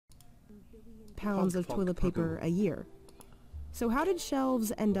pounds of toilet paper a year. So how did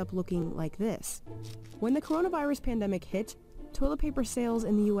shelves end up looking like this? When the coronavirus pandemic hit, toilet paper sales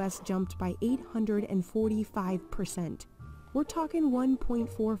in the US jumped by 845%. We're talking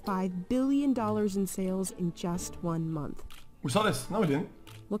 $1.45 billion in sales in just 1 month. We saw this. No, we didn't.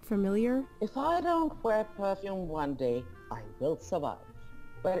 Look familiar? If I don't wear perfume one day, I will survive.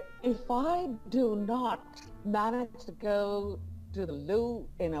 But if I do not manage to go to the loo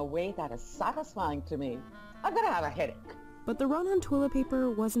in a way that is satisfying to me, I'm gonna have a headache. But the run on toilet paper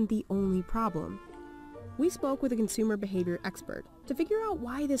wasn't the only problem. We spoke with a consumer behavior expert to figure out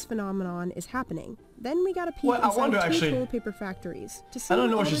why this phenomenon is happening. Then we got a peek inside two toilet paper factories to see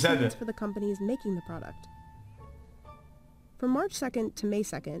what this means for the companies making the product. From March 2nd to May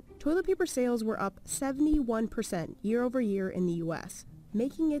 2nd, toilet paper sales were up 71% year over year in the US,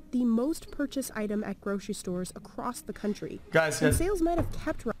 making it the most purchased item at grocery stores across the country. Guys, sales might have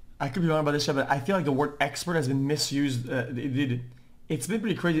kept rising. I could be wrong about this, but I feel like the word expert has been misused. It's been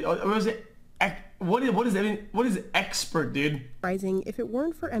pretty crazy. What is expert, dude? Rising if it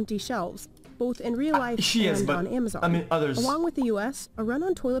weren't for empty shelves, both in real life and on Amazon. I mean, others. Along with the US, a run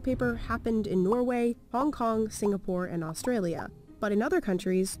on toilet paper happened in Norway, Hong Kong, Singapore, and Australia. But in other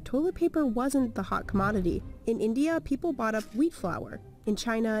countries, toilet paper wasn't the hot commodity. In India, people bought up wheat flour. In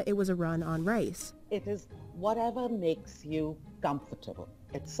China, it was a run on rice. It is whatever makes you comfortable.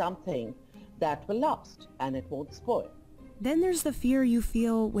 It's something that will last and it won't spoil. Then there's the fear you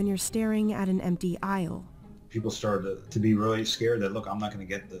feel when you're staring at an empty aisle. People started to be really scared that, look, I'm not going to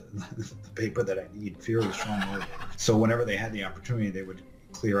get the paper that I need. Fear is a strong word. So whenever they had the opportunity, they would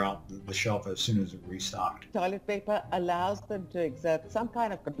clear out the shelf as soon as it restocked. Toilet paper allows them to exert some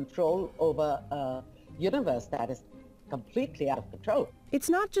kind of control over a universe that is completely out of control. It's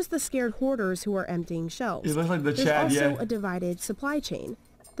not just the scared hoarders who are emptying shelves. It looks like the There's also a divided supply chain.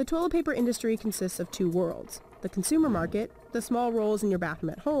 The toilet paper industry consists of two worlds: the consumer market, the small rolls in your bathroom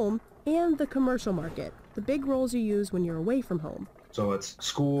at home, and the commercial market, the big rolls you use when you're away from home. So it's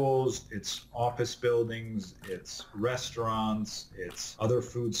schools, it's office buildings, it's restaurants, it's other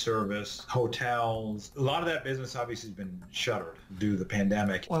food service, hotels. A lot of that business obviously has been shuttered due to the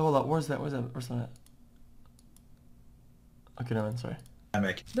pandemic. Wait, hold up. Where's that? Where's that? Okay, no, I'm sorry.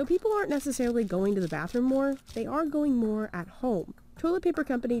 Though people aren't necessarily going to the bathroom more, they are going more at home. Toilet paper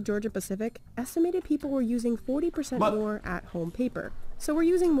company Georgia Pacific estimated people were using 40% more at-home paper, so we're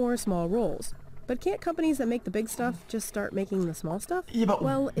using more small rolls. But can't companies that make the big stuff just start making the small stuff? Yeah, but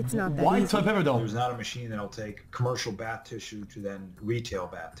well, it's not that why easy. toilet paper though? There's not a machine that'll take commercial bath tissue to then retail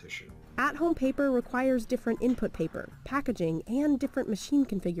bath tissue. At-home paper requires different input paper, packaging, and different machine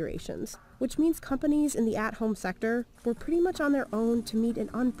configurations, which means companies in the at-home sector were pretty much on their own to meet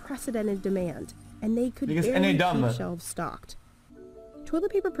an unprecedented demand, and they could barely keep shelves stocked.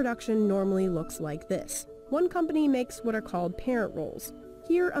 Toilet paper production normally looks like this. One company makes what are called parent rolls.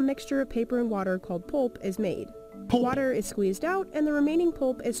 Here, a mixture of paper and water called pulp is made. Water is squeezed out, and the remaining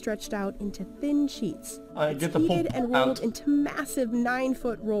pulp is stretched out into thin sheets. It's heated and rolled into massive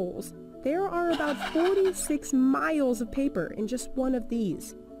 9-foot rolls. There are about 46 miles of paper in just one of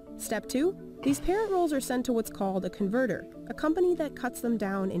these. Step 2. These parent rolls are sent to what's called a converter, a company that cuts them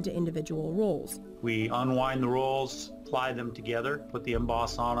down into individual rolls. We unwind the rolls, ply them together, put the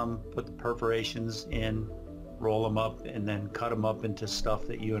emboss on them, put the perforations in, roll them up, and then cut them up into stuff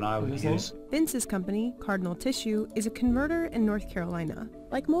that you and I would use. Vince's company, Cardinal Tissue, is a converter in North Carolina.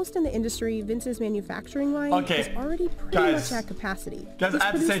 Like most in the industry, Vince's manufacturing line is already pretty much at capacity. Guys, I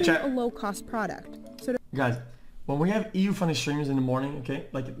have to say, chat. A low-cost product. So guys, when we have EU funny streamers in the morning, okay,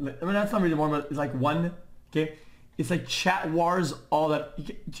 like, I mean, that's not really the morning, but it's like 1, okay, it's like chat wars, all that.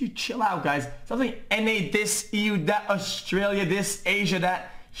 You chill out, guys. Something NA this, EU that, Australia this, Asia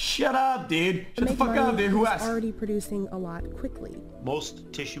that. Shut up, dude. Shut the fuck up, dude. Who asked? Already producing a lot quickly.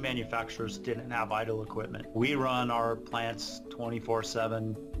 Most tissue manufacturers didn't have idle equipment. We run our plants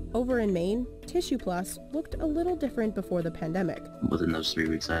 24/7. Over in Maine, Tissue Plus looked a little different before the pandemic. Within those 3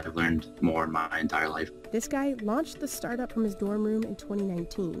 weeks, I've learned more in my entire life. This guy launched the startup from his dorm room in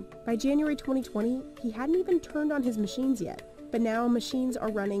 2019. By January 2020, he hadn't even turned on his machines yet. But now machines are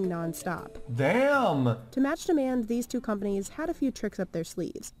running non-stop. Damn! To match demand, these two companies had a few tricks up their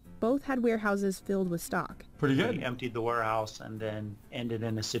sleeves. Both had warehouses filled with stock. Pretty good. We emptied the warehouse and then ended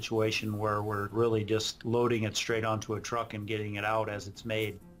in a situation where we're really just loading it straight onto a truck and getting it out as it's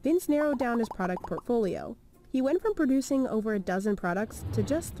made. Vince narrowed down his product portfolio. He went from producing over a dozen products to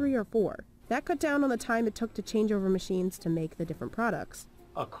just 3 or 4. That cut down on the time it took to change over machines to make the different products.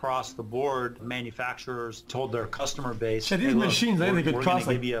 across the board, manufacturers told their customer base, Shit, these "Hey, look, machines, they could we're going cost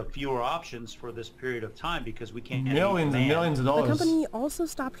to like give you fewer options for this period of time because we can't millions and millions of The dollars. company also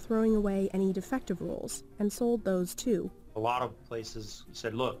stopped throwing away any defective rolls and sold those too. A lot of places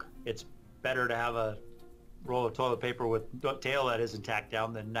said, look, it's better to have a roll of toilet paper with tail that isn't tacked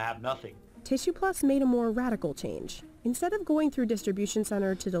down than to have nothing. Tissue Plus made a more radical change. Instead of going through distribution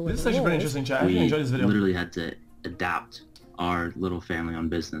center to deliver This is actually pretty rolls, interesting, chat. I We really enjoyed this video. literally had to adapt our little family-owned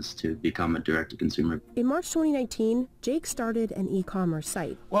business to become a direct-to-consumer. in March 2019, Jake started an e-commerce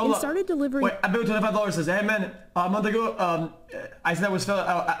site Well, and look, started delivering. Wait, I billed $25. Says, hey man, a month ago, I said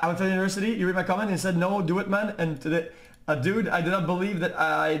I went to university. You read my comment and said, no, do it, man. And today, dude, I did not believe that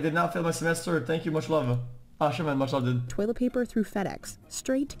I did not fail my semester. Thank you, much love. Sure, man, much love, dude. toilet paper through FedEx,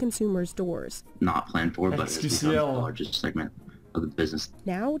 straight to consumers' doors. Not planned for, but it's become the XQCL. largest segment of the business.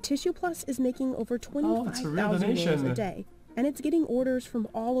 Now, Tissue Plus is making over it's a 25,000 real rolls donation. a day, and it's getting orders from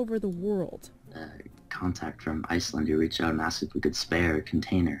all over the world. Contact from Iceland who reached out and asked if we could spare a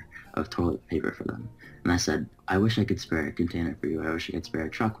container of toilet paper for them. And I said, I wish I could spare a container for you. I wish I could spare a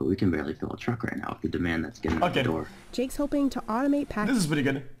truck, but we can barely fill a truck right now with the demand that's getting out the door. Jake's hoping to automate This packaging. is pretty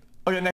good. Okay, next.